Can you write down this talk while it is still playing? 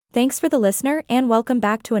Thanks for the listener and welcome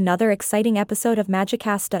back to another exciting episode of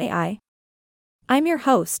Magicasta AI. I'm your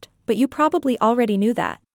host, but you probably already knew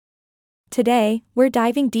that. Today, we're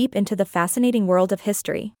diving deep into the fascinating world of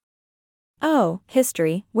history. Oh,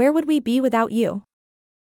 history, where would we be without you?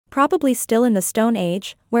 Probably still in the Stone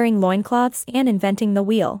Age, wearing loincloths and inventing the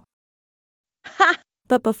wheel. Ha!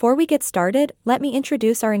 But before we get started, let me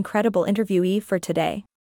introduce our incredible interviewee for today.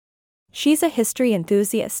 She's a history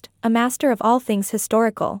enthusiast, a master of all things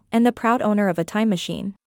historical, and the proud owner of a time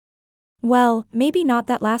machine. Well, maybe not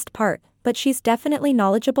that last part, but she's definitely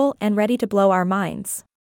knowledgeable and ready to blow our minds.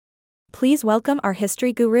 Please welcome our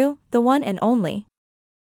history guru, the one and only.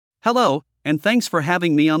 Hello, and thanks for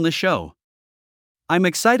having me on the show. I'm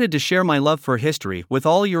excited to share my love for history with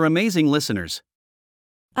all your amazing listeners.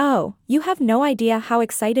 Oh, you have no idea how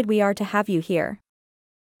excited we are to have you here.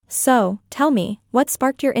 So, tell me, what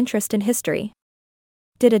sparked your interest in history?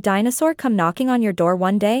 Did a dinosaur come knocking on your door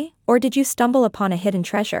one day, or did you stumble upon a hidden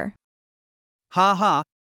treasure? Ha ha.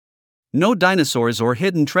 No dinosaurs or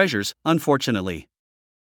hidden treasures, unfortunately.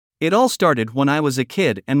 It all started when I was a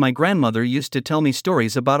kid and my grandmother used to tell me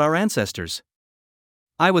stories about our ancestors.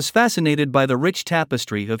 I was fascinated by the rich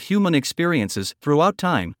tapestry of human experiences throughout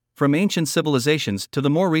time, from ancient civilizations to the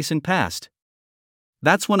more recent past.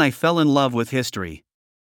 That's when I fell in love with history.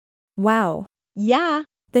 Wow. Yeah,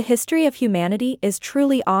 The history of humanity is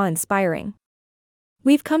truly awe-inspiring.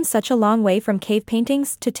 We've come such a long way from cave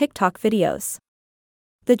paintings to TikTok videos.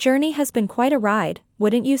 The journey has been quite a ride,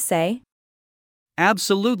 wouldn't you say?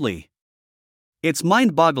 Absolutely. It's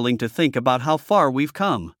mind-boggling to think about how far we've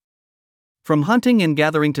come. From hunting and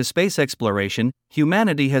gathering to space exploration,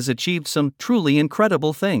 humanity has achieved some truly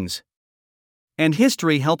incredible things. And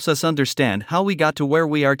history helps us understand how we got to where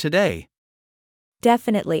we are today.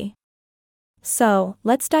 Definitely. So,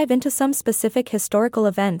 let's dive into some specific historical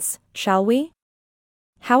events, shall we?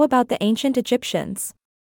 How about the ancient Egyptians?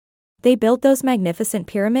 They built those magnificent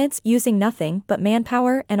pyramids using nothing but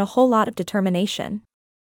manpower and a whole lot of determination.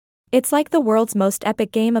 It's like the world's most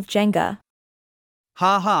epic game of Jenga.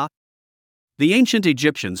 Ha ha. The ancient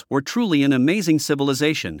Egyptians were truly an amazing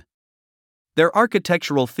civilization. Their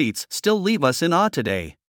architectural feats still leave us in awe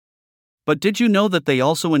today. But did you know that they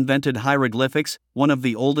also invented hieroglyphics, one of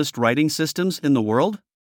the oldest writing systems in the world?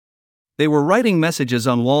 They were writing messages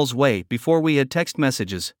on walls way before we had text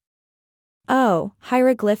messages. Oh,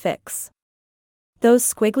 hieroglyphics. Those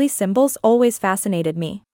squiggly symbols always fascinated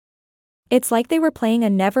me. It's like they were playing a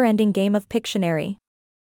never-ending game of Pictionary.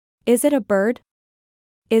 Is it a bird?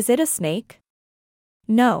 Is it a snake?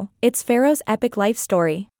 No, it's Pharaoh's epic life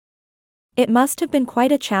story. It must have been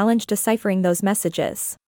quite a challenge deciphering those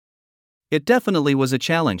messages. It definitely was a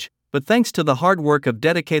challenge, but thanks to the hard work of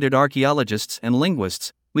dedicated archaeologists and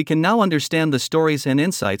linguists, we can now understand the stories and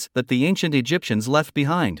insights that the ancient Egyptians left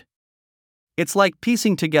behind. It's like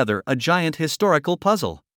piecing together a giant historical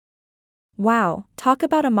puzzle. Wow, talk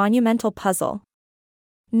about a monumental puzzle.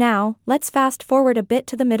 Now, let's fast forward a bit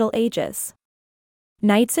to the Middle Ages.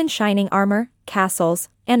 Knights in shining armor, castles,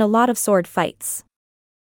 and a lot of sword fights.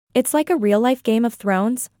 It's like a real-life Game of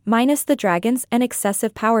Thrones, minus the dragons and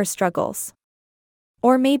excessive power struggles.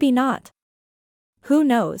 Or maybe not. Who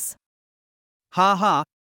knows? Ha ha.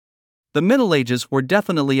 The Middle Ages were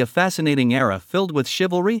definitely a fascinating era filled with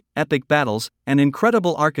chivalry, epic battles, and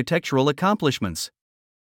incredible architectural accomplishments.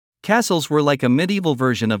 Castles were like a medieval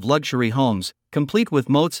version of luxury homes, complete with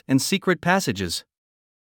moats and secret passages.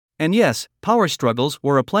 And yes, power struggles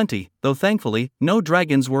were aplenty, though thankfully, no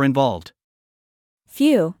dragons were involved.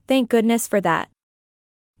 Phew, thank goodness for that.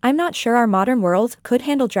 I'm not sure our modern world could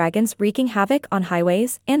handle dragons wreaking havoc on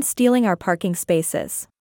highways and stealing our parking spaces.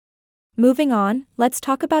 Moving on, let's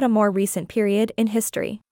talk about a more recent period in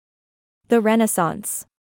history. The Renaissance.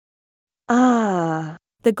 ah,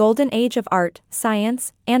 The golden age of art,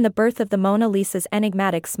 science, and the birth of the Mona Lisa's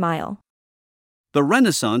enigmatic smile. The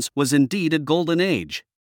Renaissance was indeed a golden age.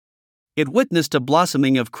 It witnessed a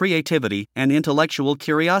blossoming of creativity and intellectual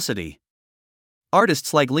curiosity.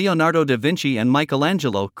 Artists like Leonardo da Vinci and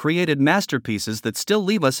Michelangelo created masterpieces that still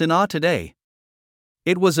leave us in awe today.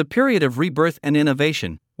 It was a period of rebirth and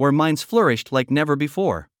innovation, where minds flourished like never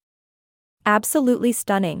before. Absolutely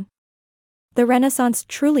stunning. The Renaissance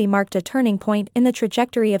truly marked a turning point in the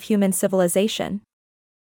trajectory of human civilization.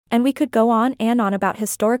 And we could go on and on about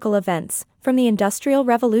historical events, from the Industrial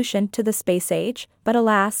Revolution to the Space Age, but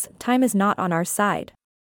alas, time is not on our side.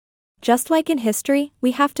 Just like in history,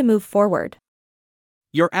 we have to move forward.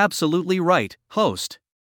 You're absolutely right, host.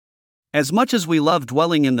 As much as we love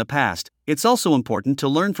dwelling in the past, it's also important to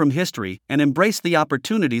learn from history and embrace the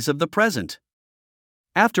opportunities of the present.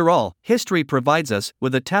 After all, history provides us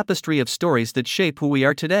with a tapestry of stories that shape who we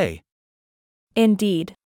are today.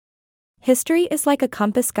 Indeed. History is like a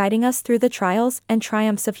compass guiding us through the trials and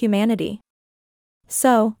triumphs of humanity.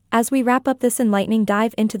 So, as we wrap up this enlightening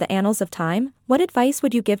dive into the annals of time, what advice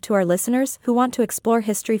would you give to our listeners who want to explore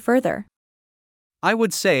history further? I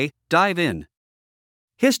would say, dive in.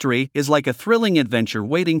 History is like a thrilling adventure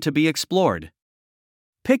waiting to be explored.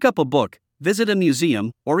 Pick up a book, visit a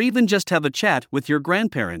museum, or even just have a chat with your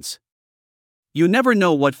grandparents. You never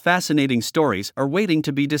know what fascinating stories are waiting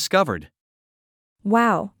to be discovered.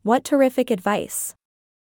 Wow, what terrific advice!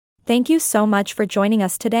 Thank you so much for joining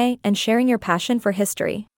us today and sharing your passion for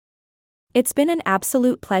history. It's been an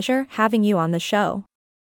absolute pleasure having you on the show.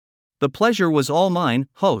 The pleasure was all mine,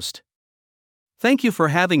 host. Thank you for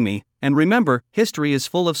having me, and remember, history is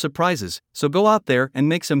full of surprises, so go out there and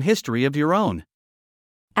make some history of your own.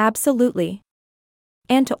 Absolutely.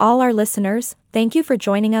 And to all our listeners, thank you for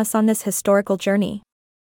joining us on this historical journey.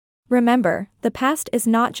 Remember, the past is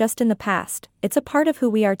not just in the past, it's a part of who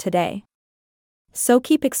we are today. So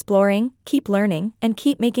keep exploring, keep learning, and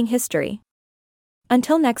keep making history.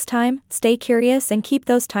 Until next time, stay curious and keep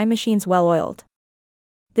those time machines well oiled.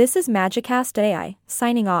 This is Magicast AI,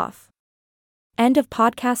 signing off. End of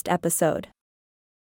podcast episode.